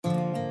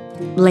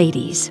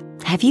Ladies,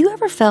 have you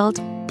ever felt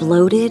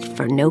bloated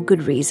for no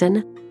good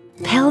reason?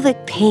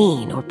 Pelvic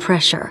pain or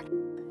pressure?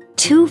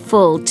 Too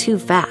full too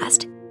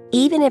fast,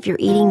 even if you're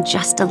eating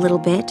just a little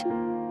bit?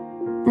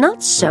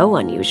 Not so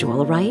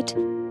unusual, right?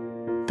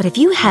 But if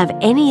you have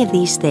any of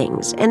these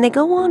things and they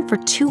go on for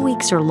 2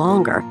 weeks or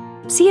longer,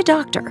 see a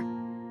doctor.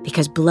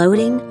 Because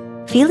bloating,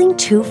 feeling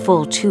too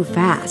full too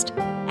fast,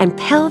 and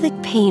pelvic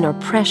pain or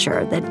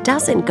pressure that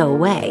doesn't go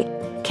away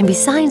can be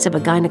signs of a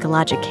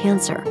gynecologic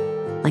cancer,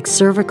 like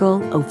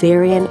cervical,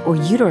 ovarian, or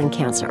uterine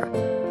cancer.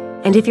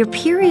 And if your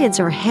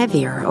periods are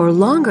heavier or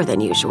longer than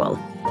usual,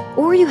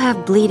 or you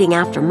have bleeding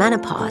after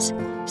menopause,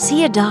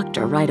 see a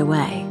doctor right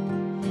away.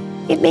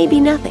 It may be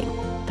nothing,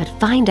 but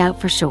find out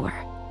for sure.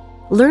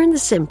 Learn the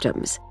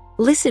symptoms.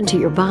 Listen to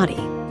your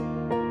body.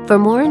 For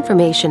more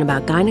information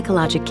about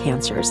gynecologic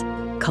cancers,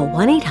 call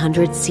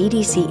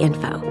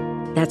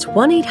 1-800-CDC-INFO. That's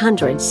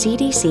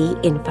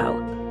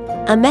 1-800-CDC-INFO.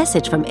 A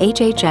message from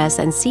HHS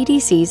and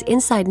CDC's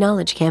Inside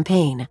Knowledge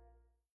campaign.